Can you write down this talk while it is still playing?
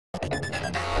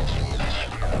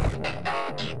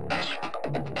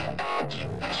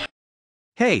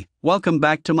Hey, welcome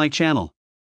back to my channel.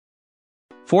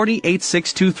 Forney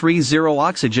 86230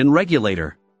 Oxygen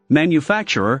Regulator.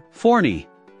 Manufacturer, Forney.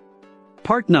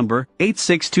 Part number,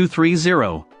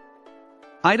 86230.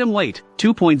 Item weight,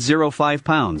 2.05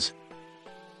 pounds.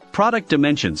 Product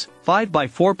dimensions, 5 by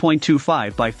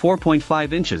 4.25 by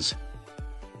 4.5 inches.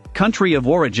 Country of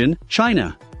origin,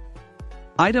 China.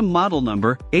 Item model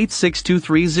number,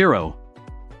 86230.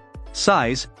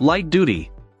 Size, light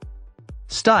duty.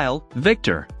 Style,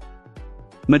 Victor.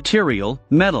 Material,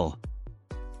 metal.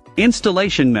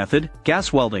 Installation method,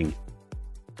 gas welding.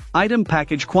 Item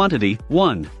package quantity,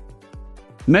 1.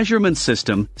 Measurement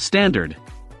system, standard.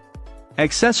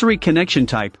 Accessory connection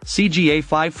type, CGA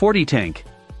 540 tank.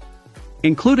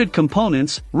 Included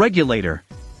components, regulator.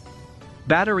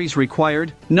 Batteries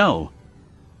required, no.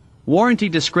 Warranty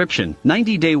description,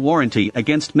 90-day warranty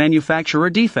against manufacturer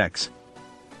defects.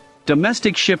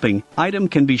 Domestic shipping, item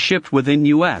can be shipped within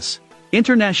U.S.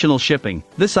 International shipping,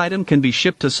 this item can be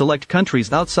shipped to select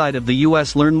countries outside of the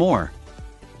U.S. Learn more.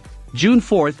 June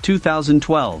 4,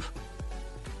 2012.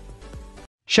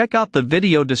 Check out the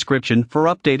video description for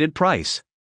updated price.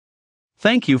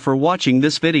 Thank you for watching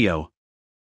this video.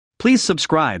 Please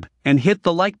subscribe and hit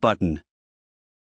the like button.